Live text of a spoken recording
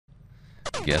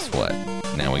guess what?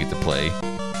 Now we get to play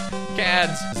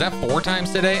CADS. Is that 4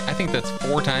 times today? I think that's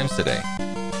 4 times today.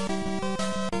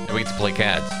 And we get to play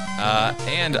CADS.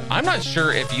 And I'm not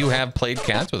sure if you have played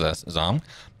CADS with us, Zom,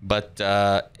 but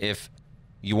if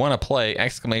you want to play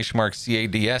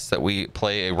 !CADS, that we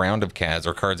play a round of CADS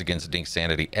or Cards Against Dink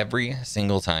Sanity every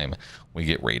single time we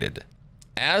get raided.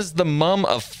 As the mum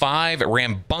of 5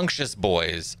 rambunctious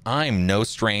boys, I'm no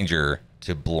stranger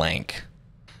to blank.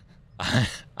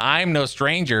 I'm no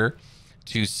stranger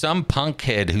to some punk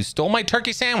kid who stole my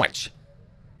turkey sandwich.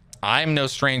 I'm no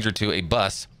stranger to a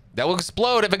bus that will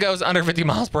explode if it goes under 50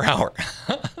 miles per hour.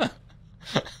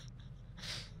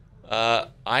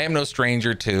 I am no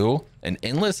stranger to an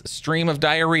endless stream of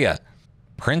diarrhea.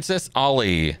 Princess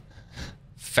Ali.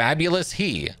 Fabulous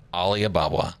he, Ali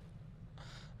Ababa.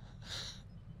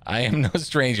 I am no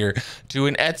stranger to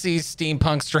an Etsy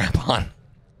steampunk strap-on.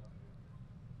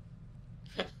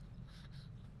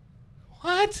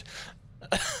 What?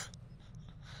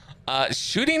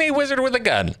 Shooting a wizard with a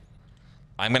gun.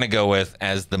 I'm going to go with,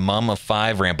 as the mum of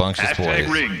 5 rambunctious boys,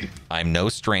 rigged. I'm no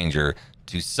stranger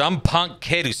to some punk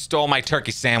kid who stole my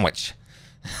turkey sandwich.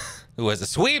 Who has a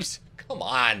sweeps? Come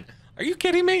on. Are you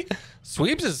kidding me?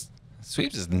 Sweeps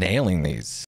is nailing these.